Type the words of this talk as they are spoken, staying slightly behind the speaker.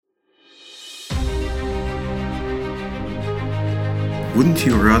Wouldn't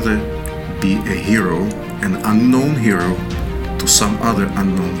you rather be a hero, an unknown hero, to some other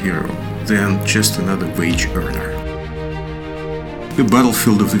unknown hero, than just another wage earner? The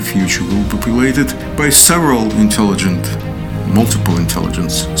battlefield of the future will be populated by several multiple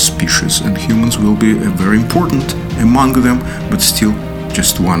intelligence species, and humans will be very important among them, but still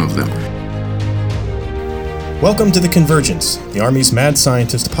just one of them. Welcome to the Convergence, the Army's Mad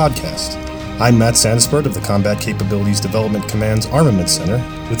Scientist podcast. I'm Matt Sandisbert of the Combat Capabilities Development Command's Armament Center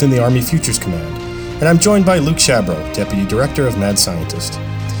within the Army Futures Command, and I'm joined by Luke Shabro, Deputy Director of Mad Scientist.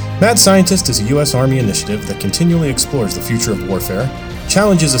 Mad Scientist is a U.S. Army initiative that continually explores the future of warfare,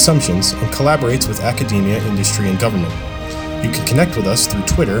 challenges assumptions, and collaborates with academia, industry, and government. You can connect with us through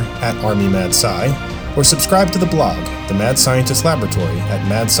Twitter at ArmyMadSci, or subscribe to the blog, the Mad Scientist Laboratory, at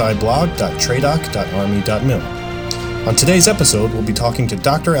madsciblog.tradoc.army.mil. On today's episode, we'll be talking to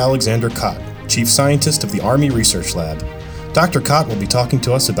Dr. Alexander Kott, Chief Scientist of the Army Research Lab. Dr. Kott will be talking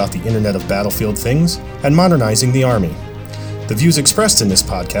to us about the Internet of Battlefield Things and modernizing the Army. The views expressed in this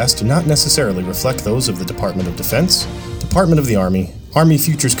podcast do not necessarily reflect those of the Department of Defense, Department of the Army, Army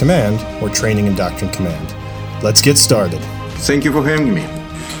Futures Command, or Training and Doctrine Command. Let's get started. Thank you for having me.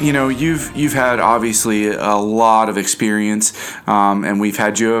 You know, you've had obviously a lot of experience, and we've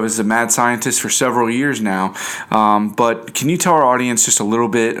had you as a mad scientist for several years now. But can you tell our audience just a little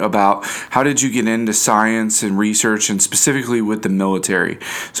bit about how did you get into science and research, and specifically with the military?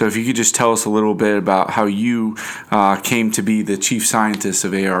 So if you could just tell us a little bit about how you came to be the chief scientist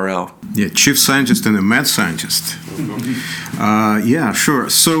of ARL. Yeah, chief scientist and a mad scientist. Yeah, sure.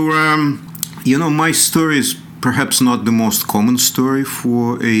 So, my story is perhaps not the most common story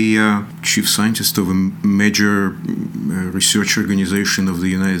for a chief scientist of a major research organization of the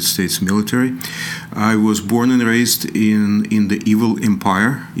United States military. I was born and raised in the evil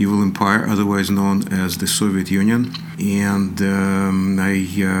empire, otherwise known as the Soviet Union, and I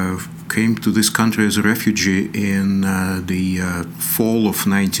came to this country as a refugee in the fall of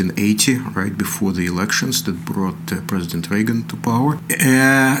 1980, right before the elections that brought President Reagan to power.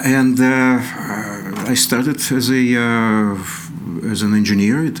 And I started as an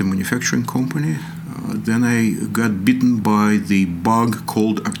engineer at a manufacturing company. Then I got bitten by the bug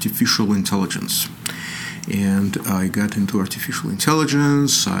called artificial intelligence. And I got into artificial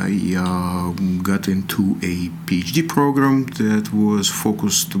intelligence. I got into a PhD program that was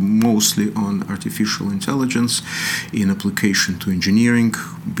focused mostly on artificial intelligence in application to engineering,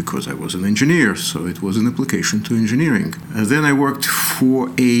 because I was an engineer, so it was an application to engineering. Then I worked for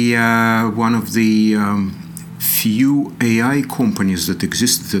one of the few AI companies that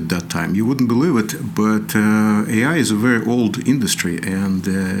existed at that time. You wouldn't believe it, but AI is a very old industry, and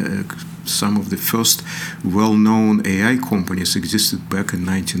some of the first well-known AI companies existed back in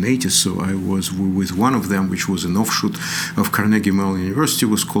 1980s. So I was with one of them, which was an offshoot of Carnegie Mellon University,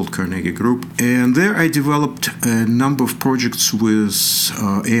 was called Carnegie Group. And there I developed a number of projects with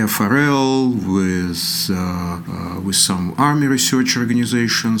AFRL, with some Army research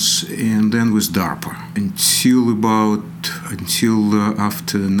organizations, and then with DARPA until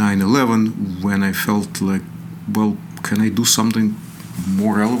after 9/11, when I felt like, well, can I do something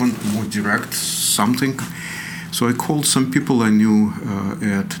more relevant, more direct, something? So I called some people I knew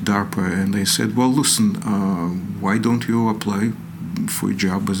at DARPA, and they said, well, listen, why don't you apply for a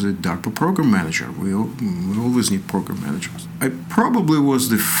job as a DARPA program manager? We always need program managers. I probably was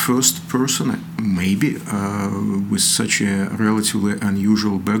the first person, maybe, with such a relatively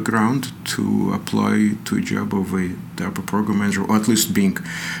unusual background to apply to a job of a DARPA program manager, or at least being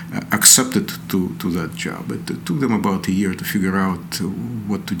accepted to that job. It took them about a year to figure out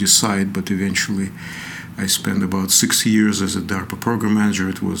what to decide, but eventually I spent about 6 years as a DARPA program manager.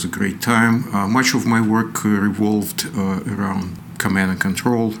 It was a great time. Much of my work revolved around command and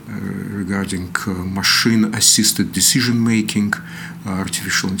control, regarding machine-assisted decision-making,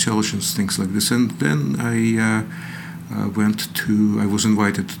 artificial intelligence, things like this. And then I was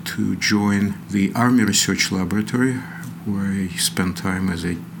invited to join the Army Research Laboratory, where I spent time as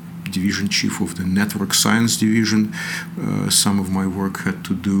a division chief of the Network Science Division. Some of my work had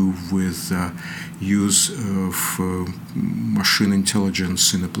to do with use of machine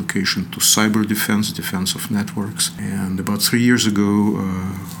intelligence in application to cyber defense of networks. And about 3 years ago,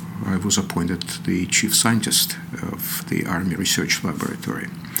 I was appointed the chief scientist of the Army Research Laboratory.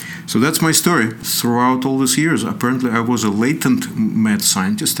 So that's my story. Throughout all these years, apparently I was a latent mad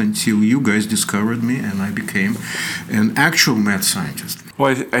scientist until you guys discovered me and I became an actual mad scientist.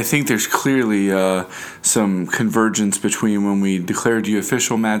 Well, I think there's clearly some convergence between when we declared you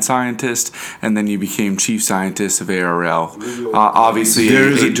official mad scientist and then you became chief scientist of ARL. Obviously, there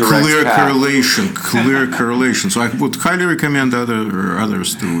is a direct clear path. correlation. So I would highly recommend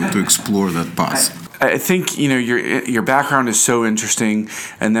others to explore that path. I think your background is so interesting,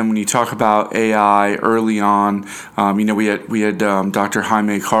 and then when you talk about AI early on, we had Dr.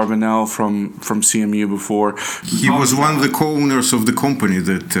 Jaime Carbonell from CMU before. He was one of the co-owners of the company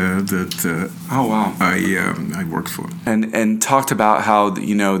that oh wow I worked for, and talked about how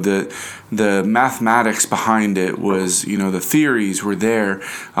the mathematics behind it was, the theories were there,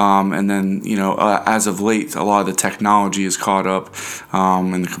 and then, as of late, a lot of the technology is caught up,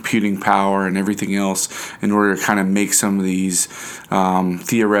 and the computing power and everything else in order to kind of make some of these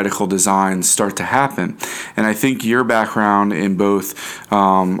theoretical designs start to happen. And I think your background in both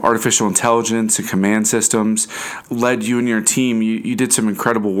artificial intelligence and command systems led you and your team. You did some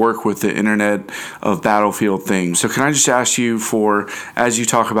incredible work with the Internet of Battlefield things. So can I just ask you as you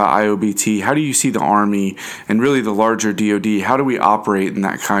talk about IOBT, how do you see the Army and really the larger DoD, how do we operate in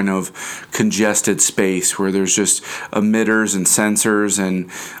that kind of congested space where there's just emitters and sensors and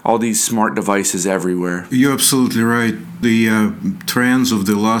all these smart devices everywhere? You're absolutely right. The trends of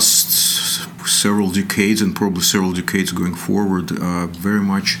the last several decades and probably several decades going forward are very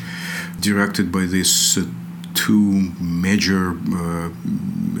much directed by these two major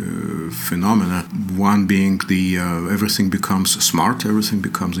phenomena. One being everything becomes smart, everything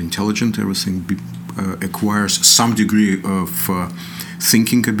becomes intelligent, everything acquires some degree of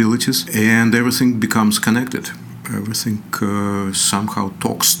thinking abilities, and everything becomes connected. Everything somehow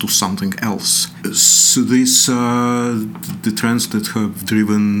talks to something else. So these are the trends that have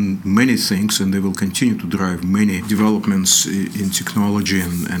driven many things, and they will continue to drive many developments in technology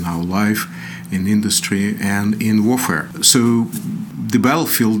and our life, in industry, and in warfare. So the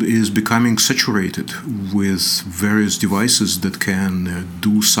battlefield is becoming saturated with various devices that can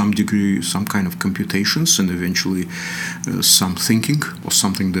do some kind of computations and eventually some thinking or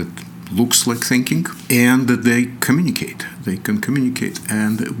something that looks like thinking, and that they communicate. They can communicate.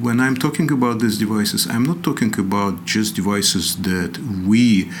 And when I'm talking about these devices, I'm not talking about just devices that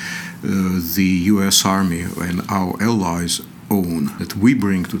we, the U.S. Army and our allies, own, that we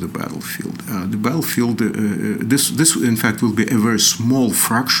bring to the battlefield. The battlefield, this in fact will be a very small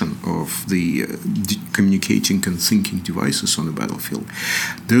fraction of the communicating and thinking devices on the battlefield.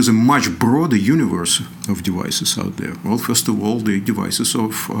 There's a much broader universe of devices out there. Well, first of all, the devices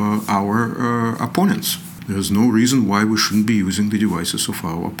of our opponents. There's no reason why we shouldn't be using the devices of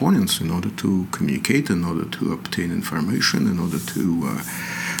our opponents in order to communicate, in order to obtain information, in order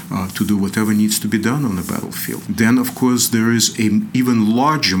to do whatever needs to be done on the battlefield. Then, of course, there is an even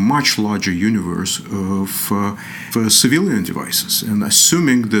larger, much larger universe of civilian devices. And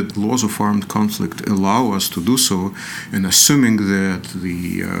assuming that laws of armed conflict allow us to do so, and assuming that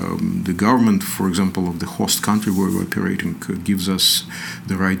the government, for example, of the host country where we're operating gives us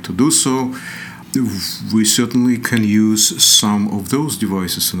the right to do so, we certainly can use some of those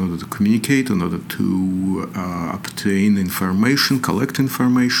devices in order to communicate, in order to obtain information, collect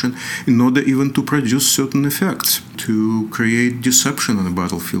information, in order even to produce certain effects, to create deception on the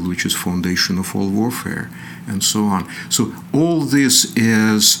battlefield, which is foundation of all warfare, and so on. So all this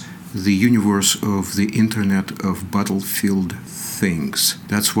is the universe of the Internet of Battlefield things.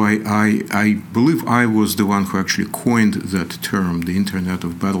 That's why I believe I was the one who actually coined that term, the Internet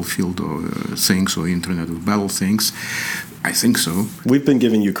of Battlefield things, or Internet of Battle things. I think so. We've been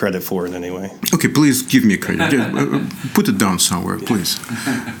giving you credit for it anyway. Okay, please give me credit. Put it down somewhere, please.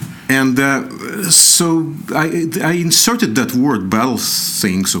 And so I inserted that word battle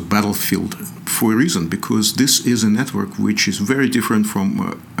things or battlefield for a reason, because this is a network which is very different from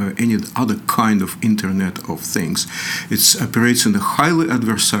any other kind of Internet of Things. It operates in a highly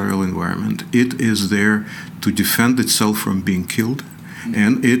adversarial environment. It is there to defend itself from being killed,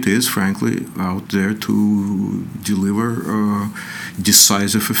 and it is, frankly, out there to deliver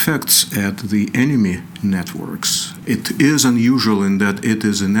decisive effects at the enemy networks. It is unusual in that it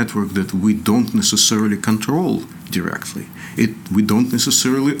is a network that we don't necessarily control directly. We don't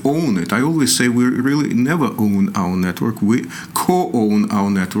necessarily own it. I always say we really never own our network. We co-own our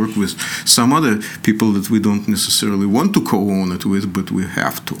network with some other people that we don't necessarily want to co-own it with, but we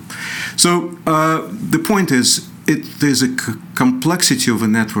have to. So the point is, there's a complexity of a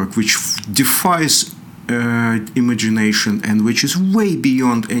network which defies imagination and which is way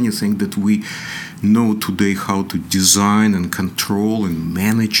beyond anything that we know today how to design and control and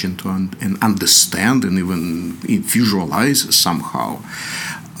manage and understand and even visualize somehow.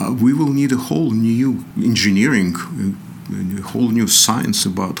 We will need a whole new engineering a whole new science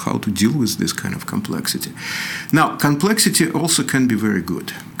about how to deal with this kind of complexity. Now, complexity also can be very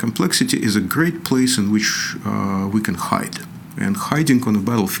good. Complexity is a great place in which we can hide. And hiding on a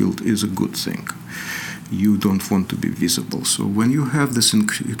battlefield is a good thing. You don't want to be visible. So when you have this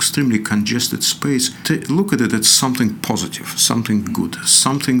extremely congested space, look at it as something positive, something good,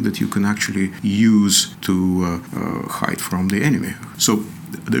 something that you can actually use to hide from the enemy. So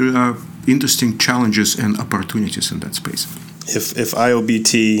there are interesting challenges and opportunities in that space. If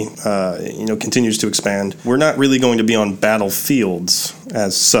IOBT continues to expand, we're not really going to be on battlefields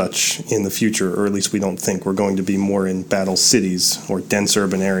as such in the future, or at least we don't think we're going to be more in battle cities or dense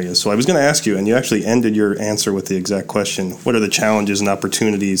urban areas. So I was going to ask you, and you actually ended your answer with the exact question, what are the challenges and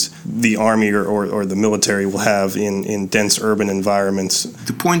opportunities the Army or the military will have in dense urban environments?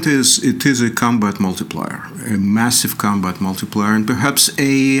 The point is, it is a combat multiplier, a massive combat multiplier, and perhaps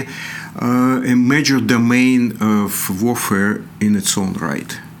a major domain of warfare in its own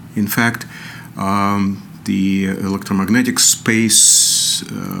right. In fact, the electromagnetic space,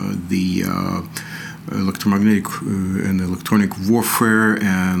 the electromagnetic and electronic warfare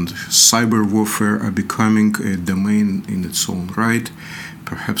and cyber warfare are becoming a domain in its own right,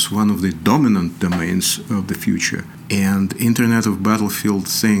 perhaps one of the dominant domains of the future. And Internet of Battlefield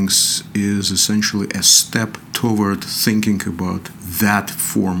Things is essentially a step toward thinking about that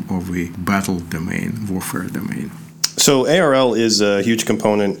form of a battle domain, warfare domain. So ARL is a huge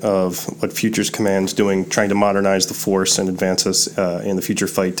component of what Futures Command's doing, trying to modernize the force and advance us in the future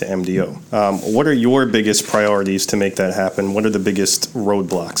fight to MDO. What are your biggest priorities to make that happen? What are the biggest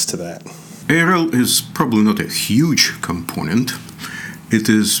roadblocks to that? ARL is probably not a huge component. It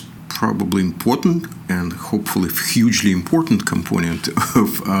is probably important and hopefully hugely important component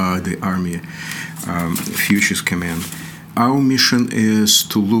of the Army Futures Command. Our mission is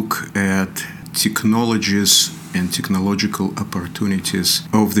to look at technologies and technological opportunities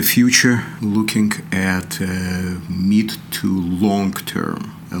of the future, looking at mid to long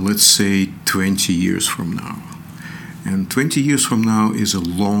term, let's say 20 years from now. And 20 years from now is a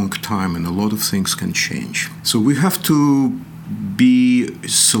long time, and a lot of things can change. So we have to be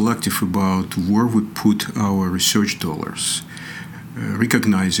selective about where we put our research dollars,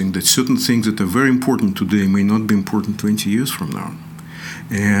 recognizing that certain things that are very important today may not be important 20 years from now.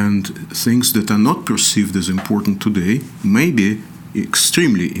 And things that are not perceived as important today may be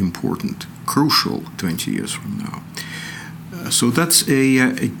extremely important, crucial 20 years from now. So that's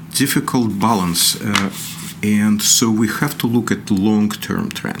a difficult balance. And so we have to look at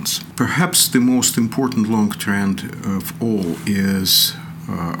long-term trends. Perhaps the most important long trend of all is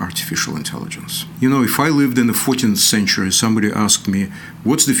artificial intelligence. You know, if I lived in the 14th century, somebody asked me,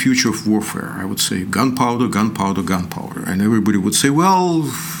 what's the future of warfare? I would say gunpowder, gunpowder, gunpowder. And everybody would say, well,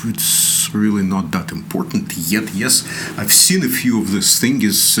 it's really not that important yet. Yes, I've seen a few of these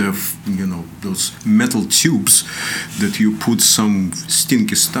things, those metal tubes that you put some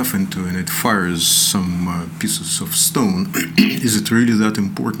stinky stuff into and it fires some pieces of stone. Is it really that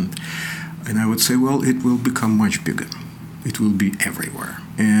important? And I would say, well, it will become much bigger. It will be everywhere.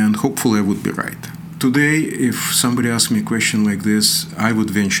 And hopefully I would be right. Today, if somebody asks me a question like this, I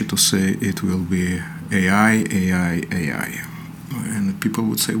would venture to say it will be AI, AI, AI. And people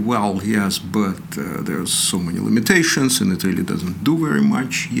would say, well, yes, but there's so many limitations and it really doesn't do very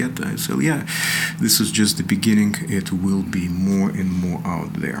much yet. I say, yeah, this is just the beginning. It will be more and more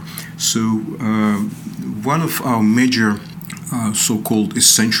out there. So one of our major so-called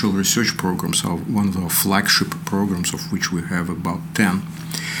essential research programs, one of our flagship programs, of which we have about 10,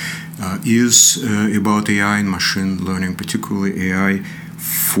 is about AI and machine learning, particularly AI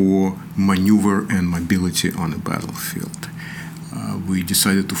for maneuver and mobility on a battlefield. We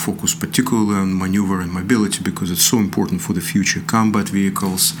decided to focus particularly on maneuver and mobility because it's so important for the future combat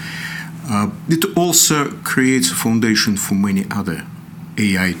vehicles. It also creates a foundation for many other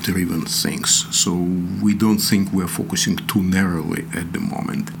AI-driven things, so we don't think we're focusing too narrowly at the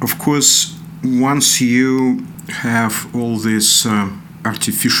moment. Of course, once you have all these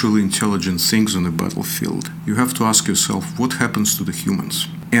artificially intelligent things on the battlefield, you have to ask yourself, what happens to the humans?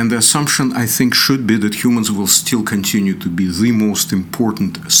 And the assumption, I think, should be that humans will still continue to be the most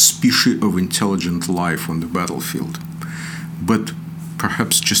important species of intelligent life on the battlefield, but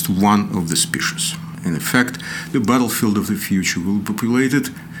perhaps just one of the species. In effect, the battlefield of the future will be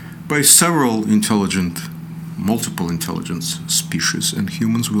populated by several multiple intelligence species, and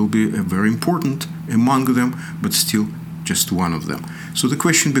humans will be very important among them, but still just one of them. So the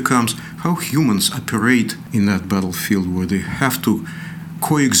question becomes how humans operate in that battlefield where they have to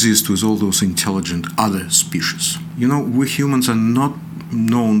coexist with all those intelligent other species. We humans are not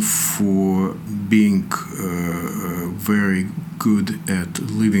known for being very good at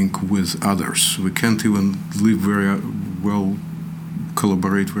living with others. We can't even live very well,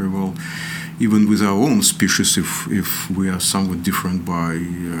 collaborate very well, even with our own species, if we are somewhat different by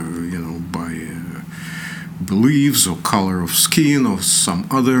beliefs or color of skin or some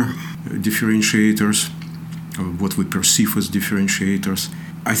other differentiators, or what we perceive as differentiators.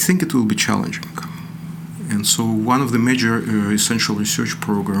 I think it will be challenging. And so one of the major essential research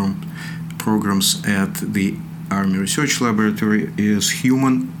programs at the Army Research Laboratory is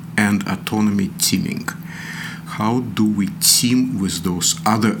human and autonomy teaming. How do we team with those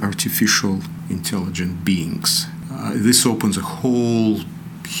other artificial intelligent beings? This opens a whole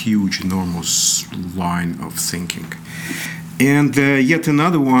huge, enormous line of thinking. And yet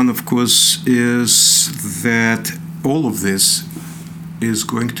another one, of course, is that all of this is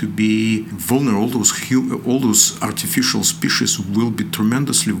going to be vulnerable. All those artificial species will be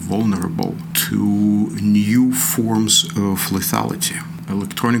tremendously vulnerable to new forms of lethality,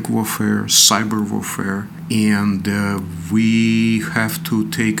 electronic warfare, cyber warfare, and we have to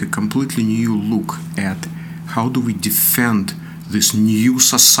take a completely new look at how do we defend this new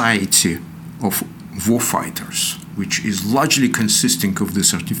society of warfighters, which is largely consisting of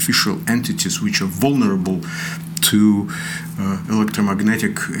these artificial entities which are vulnerable to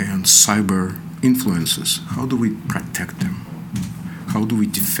electromagnetic and cyber influences. How do we protect them? How do we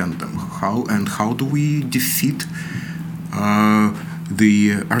defend them? How do we defeat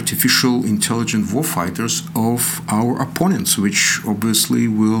the artificial intelligent warfighters of our opponents, which obviously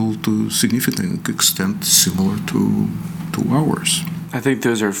will to a significant extent similar to ours? I think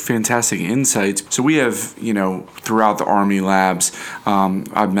those are fantastic insights. So we have, throughout the Army labs,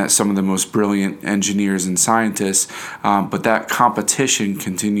 I've met some of the most brilliant engineers and scientists, but that competition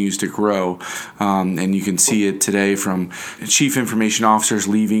continues to grow. And you can see it today from chief information officers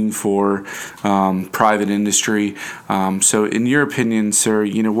leaving for private industry. So in your opinion, sir,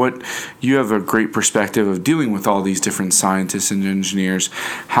 you have a great perspective of dealing with all these different scientists and engineers.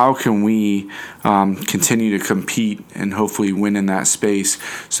 How can we continue to compete and hopefully win in that space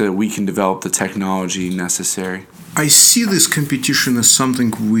so that we can develop the technology necessary? I see this competition as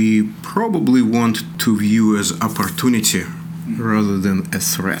something we probably want to view as opportunity rather than a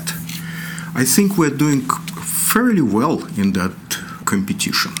threat. I think we're doing fairly well in that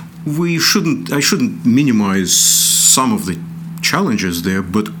competition. I shouldn't minimize some of the challenges there,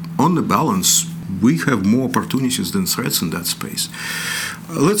 but on the balance, we have more opportunities than threats in that space.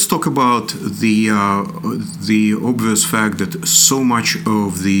 Let's talk about the obvious fact that so much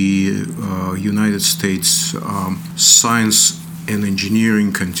of the United States science and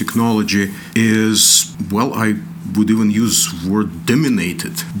engineering and technology is, I would even use the word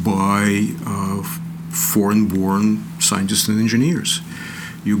dominated by foreign-born scientists and engineers.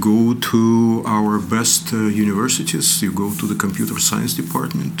 You go to our best universities, you go to the computer science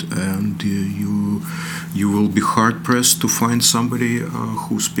department, and you will be hard-pressed to find somebody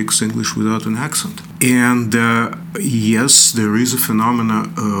who speaks English without an accent. And yes, there is a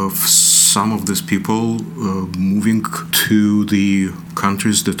phenomena of some of these people moving to the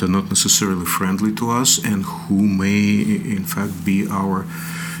countries that are not necessarily friendly to us and who may, in fact, be our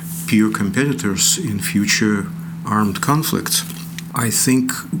peer competitors in future armed conflicts. I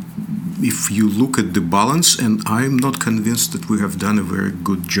think if you look at the balance, and I'm not convinced that we have done a very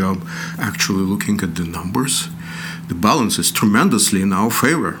good job actually looking at the numbers, the balance is tremendously in our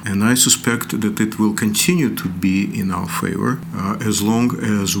favor. And I suspect that it will continue to be in our favor as long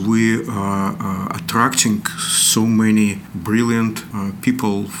as we are attracting so many brilliant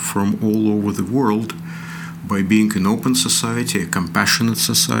people from all over the world by being an open society, a compassionate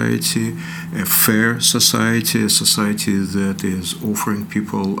society, a fair society, a society that is offering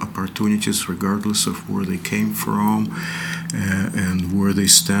people opportunities regardless of where they came from and where they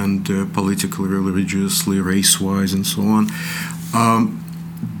stand politically, religiously, race-wise, and so on.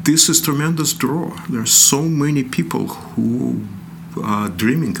 This is a tremendous draw. There are so many people who are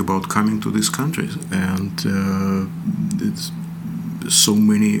dreaming about coming to these countries, and so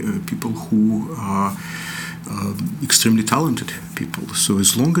many people who are extremely talented people. So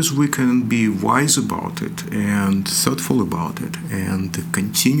as long as we can be wise about it and thoughtful about it and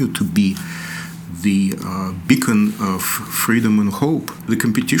continue to be the beacon of freedom and hope, the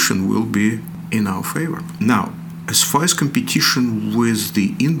competition will be in our favor. Now, as far as competition with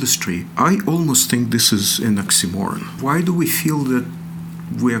the industry, I almost think this is an oxymoron. Why do we feel that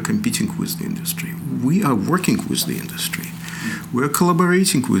we are competing with the industry. We are working with the industry. We are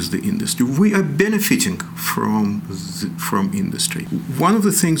collaborating with the industry. We are benefiting from industry. One of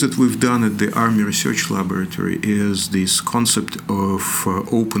the things that we've done at the Army Research Laboratory is this concept of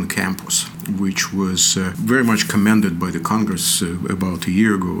open campus, which was very much commended by the Congress about a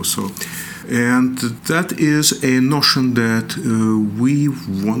year ago or so. And that is a notion that we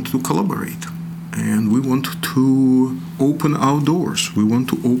want to collaborate. And we want to open our doors. We want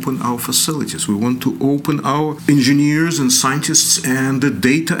to open our facilities. We want to open our engineers and scientists and the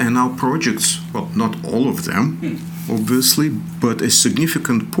data and our projects. Well, not all of them, obviously, but a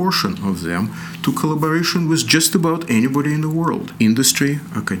significant portion of them to collaboration with just about anybody in the world. Industry,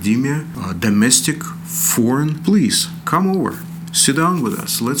 academia, domestic, foreign. Please, come over. Sit down with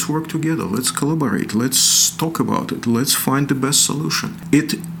us. Let's work together. Let's collaborate. Let's talk about it. Let's find the best solution.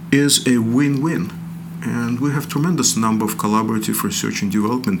 It is a win-win, and we have tremendous number of collaborative research and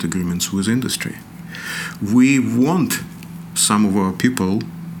development agreements with industry. We want some of our people,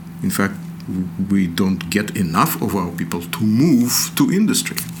 in fact, we don't get enough of our people to move to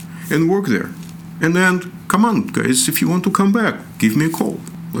industry and work there. And then, come on, guys, if you want to come back, give me a call.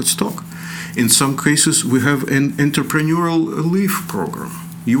 Let's talk. In some cases, we have an entrepreneurial leave program.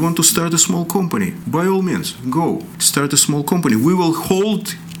 You want to start a small company? By all means, go. Start a small company. We will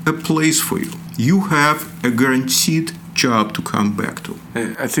hold a place for you. You have a guaranteed job to come back to.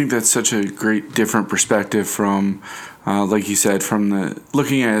 I think that's such a great different perspective from, like you said, from the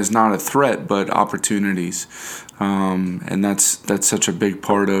looking at it as not a threat but opportunities, and that's such a big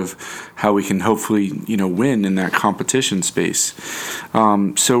part of how we can hopefully win in that competition space.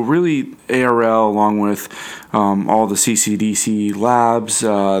 So really, ARL along with all the CCDC labs,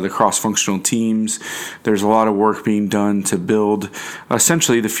 the cross-functional teams, there's a lot of work being done to build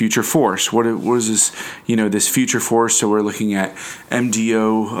essentially the future force. What is this? This future force. So we're looking at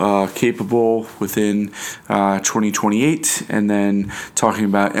MDO capable within 2028, and then talking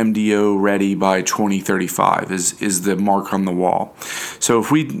about MDO ready by 2035 is the mark on the wall. So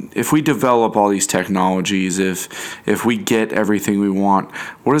if we develop all these technologies, if we get everything we want,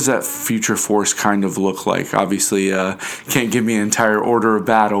 what does that future force kind of look like? Obviously, can't give me an entire order of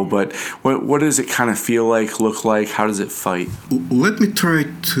battle, but what does it kind of feel like, look like? How does it fight? Let me try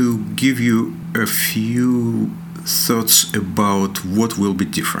to give you a few thoughts about what will be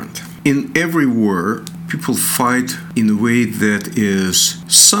different. In every war, people fight in a way that is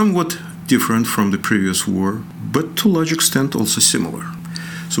somewhat different from the previous war, but to a large extent also similar.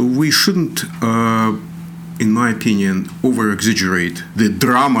 So we shouldn't, in my opinion, over-exaggerate the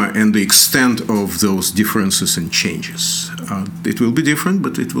drama and the extent of those differences and changes. It will be different,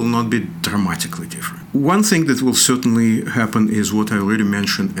 but it will not be dramatically different. One thing that will certainly happen is what I already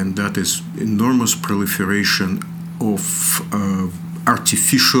mentioned, and that is enormous proliferation of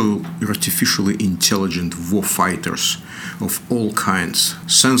artificially intelligent warfighters of all kinds.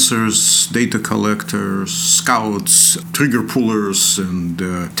 Sensors, data collectors, scouts, trigger pullers, and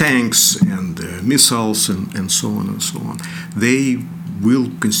tanks, and missiles, and so on and so on. They will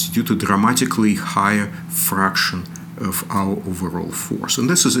constitute a dramatically higher fraction of our overall force. And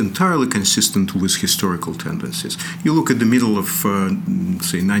this is entirely consistent with historical tendencies. You look at the middle of,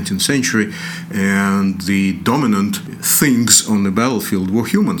 say, 19th century, and the dominant things on the battlefield were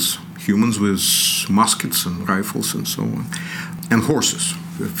humans. Humans with muskets and rifles and so on. And horses.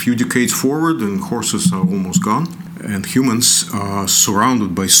 A few decades forward, and horses are almost gone. And humans are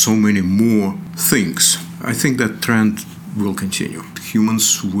surrounded by so many more things. I think that trend will continue.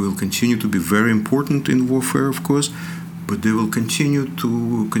 Humans will continue to be very important in warfare, of course, but they will continue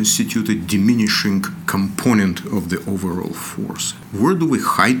to constitute a diminishing component of the overall force. Where do we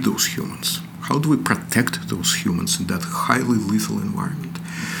hide those humans? How do we protect those humans in that highly lethal environment?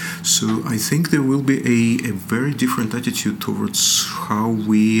 So I think there will be a very different attitude towards how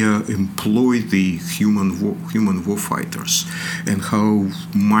we employ the human warfighters and how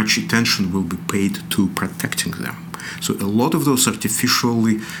much attention will be paid to protecting them. So a lot of those artificial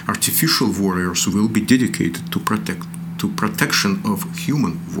warriors will be dedicated to protection of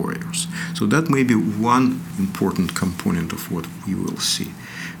human warriors. So that may be one important component of what we will see.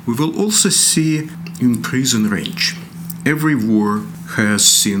 We will also see increase in range. Every war has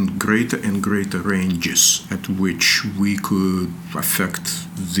seen greater and greater ranges at which we could affect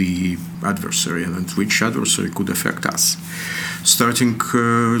the adversary and at which adversary could affect us. Starting,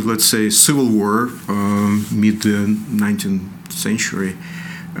 let's say, Civil War, mid-19th century,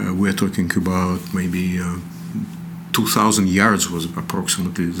 we're talking about maybe 2,000 yards was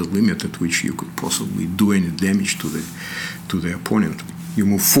approximately the limit at which you could possibly do any damage to the opponent. You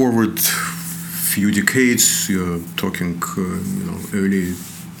move forward few decades. You're talking,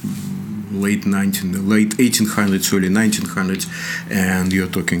 late 1800s, early 1900s, and you're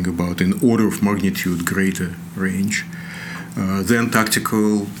talking about an order of magnitude greater range. Then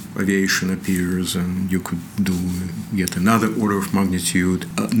tactical aviation appears, and you could do yet another order of magnitude.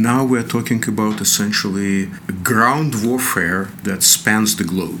 Now we're talking about essentially ground warfare that spans the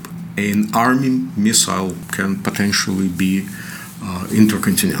globe. An army missile can potentially be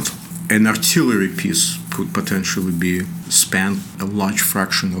intercontinental. An artillery piece could potentially span a large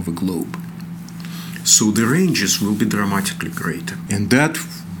fraction of a globe. So the ranges will be dramatically greater. And that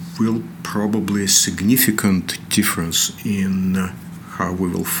will probably a significant difference in how we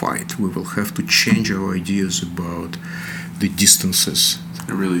will fight. We will have to change our ideas about the distances.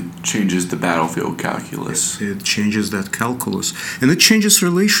 It really changes the battlefield calculus. It changes that calculus. And it changes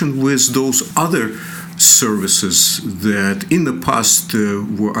relation with those other services that in the past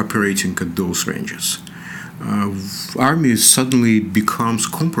were operating at those ranges. Army suddenly becomes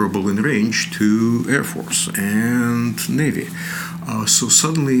comparable in range to Air Force and Navy. So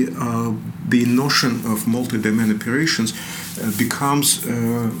suddenly the notion of multi-domain operations becomes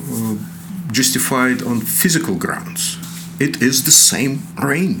justified on physical grounds. It is the same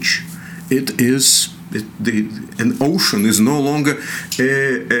range. An ocean is no longer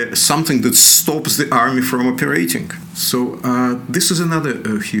something that stops the army from operating. So this is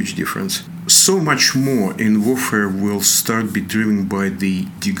another huge difference. So much more in warfare will start be driven by the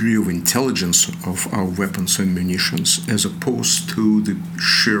degree of intelligence of our weapons and munitions as opposed to the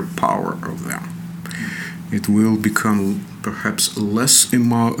sheer power of them. It will become perhaps less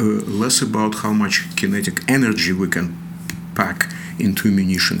about how much kinetic energy we can pack into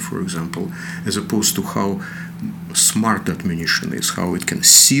ammunition, for example, as opposed to how smart that munition is, how it can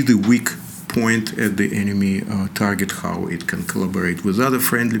see the weak point at the enemy target, how it can collaborate with other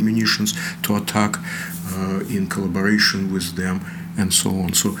friendly munitions to attack in collaboration with them, and so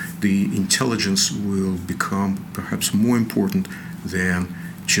on. So the intelligence will become perhaps more important than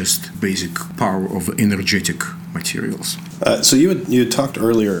just basic power of energetic materials. So you had talked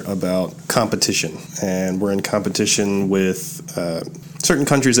earlier about competition, and we're in competition with certain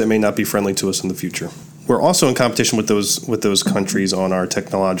countries that may not be friendly to us in the future. We're also in competition with those countries on our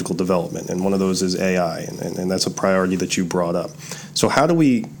technological development, and one of those is AI, and that's a priority that you brought up. So how do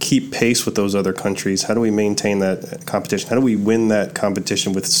we keep pace with those other countries? How do we maintain that competition? How do we win that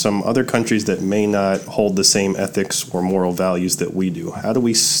competition with some other countries that may not hold the same ethics or moral values that we do? How do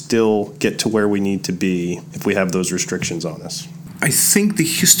we still get to where we need to be if we have those restrictions on us? I think the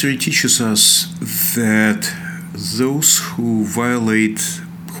history teaches us that those who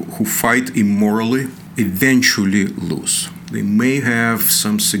fight immorally eventually lose. They may have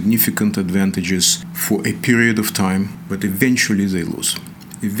some significant advantages for a period of time, but eventually they lose.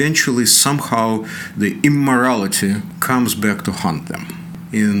 Eventually, somehow, the immorality comes back to haunt them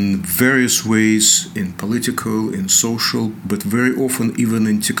in various ways, in political, in social, but very often even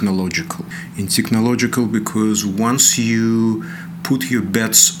in technological. In technological, because once you put your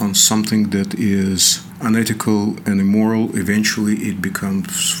bets on something that is unethical and immoral, eventually it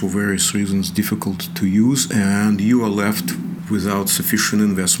becomes, for various reasons, difficult to use, and you are left without sufficient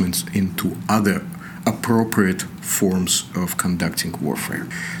investments into other appropriate forms of conducting warfare.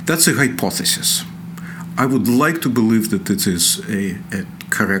 That's a hypothesis. I would like to believe that it is a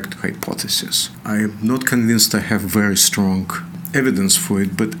correct hypothesis. I am not convinced I have very strong evidence for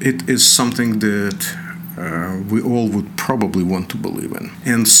it, but it is something that we all would probably want to believe in.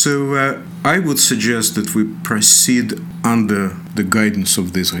 And so I would suggest that we proceed under the guidance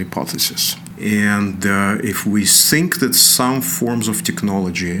of this hypothesis. And if we think that some forms of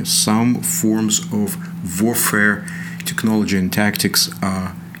technology, some forms of warfare technology and tactics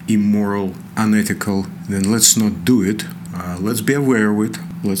are immoral, unethical, then let's not do it. Let's be aware of it.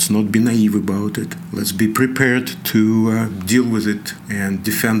 Let's not be naive about it. Let's be prepared to deal with it and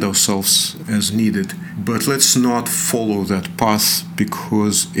defend ourselves as needed. But let's not follow that path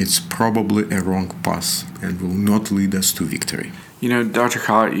because it's probably a wrong path and will not lead us to victory. You know, Dr.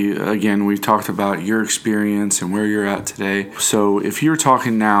 Kott, we've talked about your experience and where you're at today. So if you're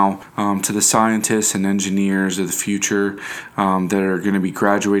talking now to the scientists and engineers of the future that are going to be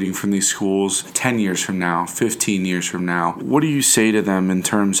graduating from these schools 10 years from now, 15 years from now, what do you say to them in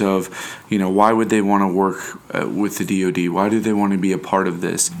terms of, why would they want to work with the DoD? Why do they want to be a part of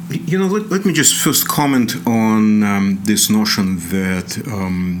this? Let me just first comment on this notion that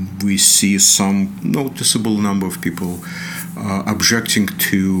we see some noticeable number of people objecting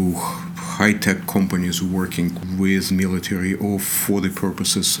to high-tech companies working with military or for the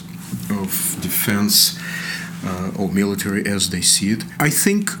purposes of defense or military as they see it. I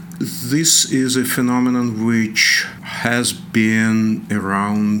think this is a phenomenon which has been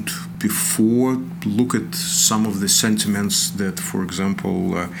around before. Look at some of the sentiments that, for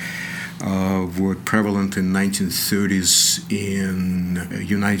example, were prevalent in 1930s in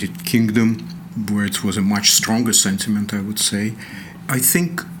United Kingdom, where it was a much stronger sentiment, I would say. I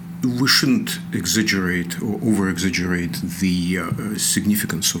think we shouldn't exaggerate or over-exaggerate the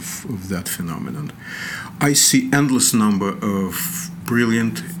significance of that phenomenon. I see endless number of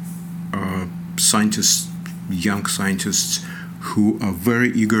brilliant scientists, young scientists, who are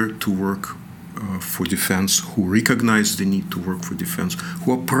very eager to work for defense, who recognize the need to work for defense,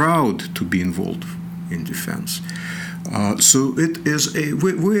 who are proud to be involved in defense. So it is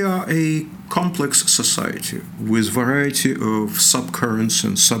we are a complex society with variety of subcurrents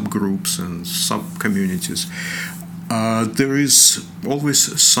and subgroups and subcommunities. There is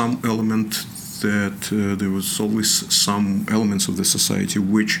always some element there was always some elements of the society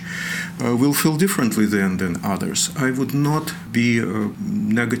which will feel differently than others. I would not be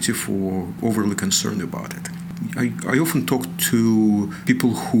negative or overly concerned about it. I often talk to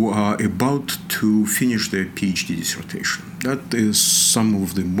people who are about to finish their PhD dissertation. That is some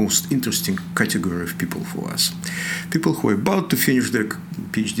of the most interesting category of people for us. People who are about to finish their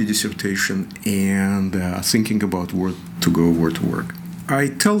PhD dissertation and are thinking about where to go, where to work. I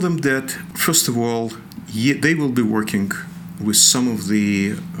tell them that, first of all, they will be working with some of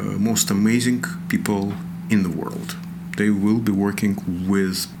the most amazing people in the world. They will be working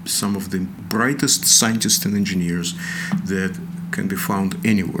with some of the brightest scientists and engineers that can be found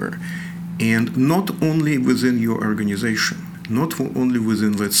anywhere. And not only within your organization, not only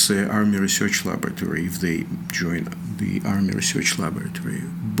within, let's say, Army Research Laboratory, if they join the Army Research Laboratory,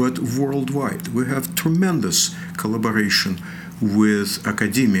 but worldwide. We have tremendous collaboration with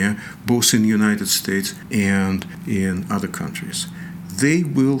academia, both in the United States and in other countries. They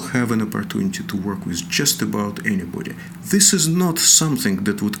will have an opportunity to work with just about anybody. This is not something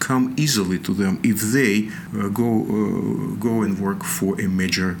that would come easily to them if they go and work for a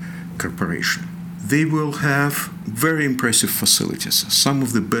major corporation. They will have very impressive facilities, some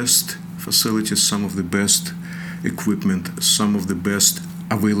of the best facilities, some of the best equipment, some of the best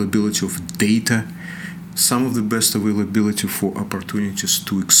availability of data, some of the best availability for opportunities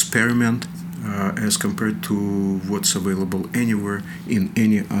to experiment as compared to what's available anywhere in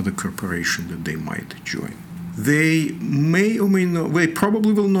any other corporation that they might join. They may or may not, they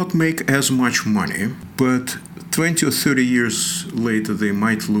probably will not make as much money, but 20 or 30 years later they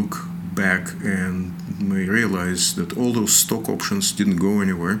might look back and may realize that all those stock options didn't go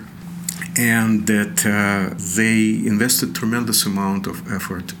anywhere, and that they invested tremendous amount of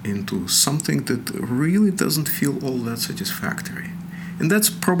effort into something that really doesn't feel all that satisfactory. And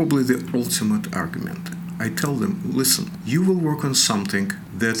that's probably the ultimate argument. I tell them, listen, you will work on something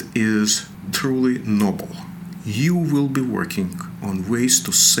that is truly noble. You will be working on ways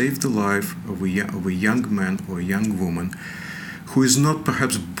to save the life of a young man or a young woman who is not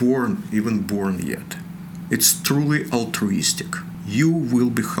perhaps even born yet. It's truly altruistic. You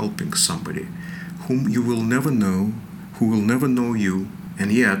will be helping somebody whom you will never know, who will never know you,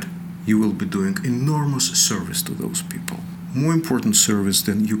 and yet you will be doing enormous service to those people. More important service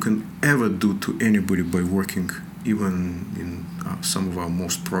than you can ever do to anybody by working even in some of our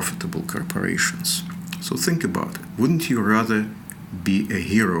most profitable corporations. So think about it. Wouldn't you rather be a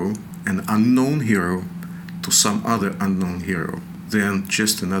hero, an unknown hero, to some other unknown hero than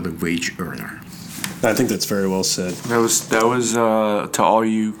just another wage earner? I think that's very well said. That was to all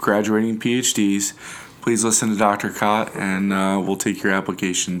you graduating PhDs. Please listen to Dr. Kott, and we'll take your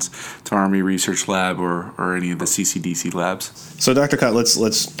applications to Army Research Lab or any of the CCDC labs. So, Dr. Kott,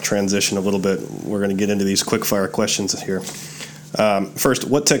 let's transition a little bit. We're going to get into these quick-fire questions here. First,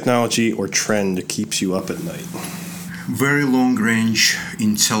 what technology or trend keeps you up at night? Very long-range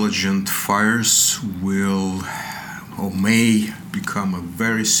intelligent fires will or may become a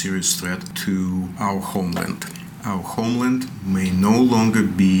very serious threat to our homeland. Our homeland may no longer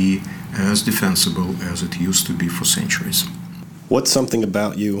be as defensible as it used to be for centuries. What's something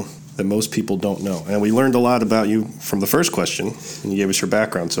about you that most people don't know? And we learned a lot about you from the first question, and you gave us your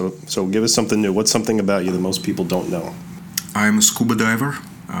background. So give us something new. What's something about you that most people don't know? I'm a scuba diver.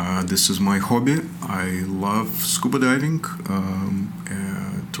 This is my hobby. I love scuba diving.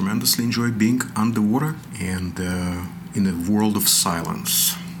 Tremendously enjoy being underwater and in a world of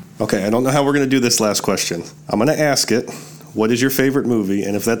silence. Okay, I don't know how we're going to do this last question. I'm going to ask it. What is your favorite movie?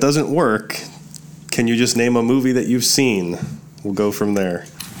 And if that doesn't work, can you just name a movie that you've seen? We'll go from there.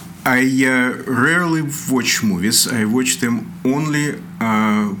 I rarely watch movies. I watch them only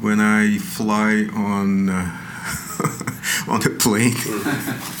when I fly on on a plane.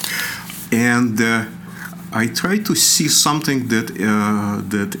 And I try to see something that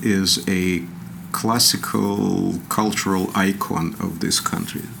is a classical cultural icon of this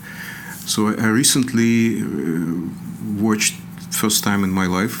country. So I recently watched, first time in my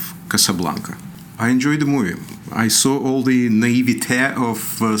life, Casablanca. I enjoyed the movie. I saw all the naivete of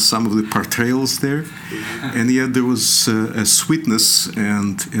some of the portrayals there, and yet there was a sweetness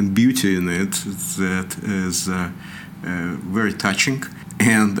and beauty in it that is very touching.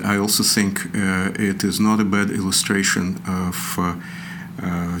 And I also think it is not a bad illustration of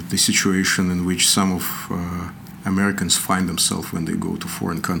the situation in which some of Americans find themselves when they go to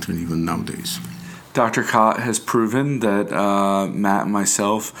foreign countries, even nowadays. Dr. Kott has proven that Matt and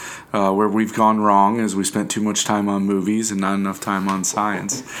myself, where we've gone wrong is we spent too much time on movies and not enough time on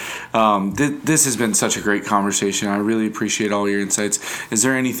science. This has been such a great conversation. I really appreciate all your insights. Is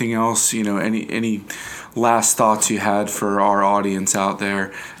there anything else, any last thoughts you had for our audience out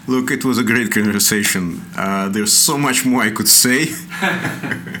there? Look, it was a great conversation. There's so much more I could say.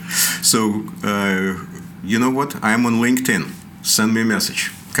 So, you know what? I'm on LinkedIn. Send me a message.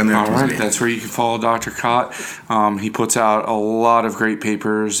 All right, that's where you can follow Dr. Kott. He puts out a lot of great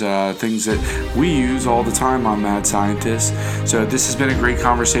papers, things that we use all the time on Mad Scientists. So this has been a great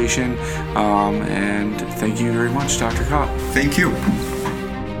conversation, and thank you very much, Dr. Kott. Thank you.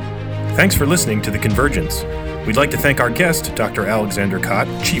 Thanks for listening to The Convergence. We'd like to thank our guest, Dr. Alexander Kott,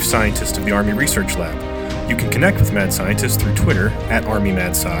 Chief Scientist of the Army Research Lab. You can connect with Mad Scientists through Twitter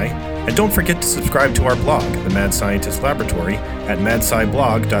 @ArmyMadSci. And don't forget to subscribe to our blog, The Mad Scientist Laboratory, at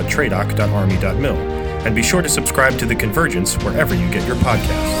madsciblog.tradoc.army.mil. And be sure to subscribe to The Convergence wherever you get your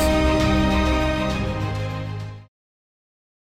podcasts.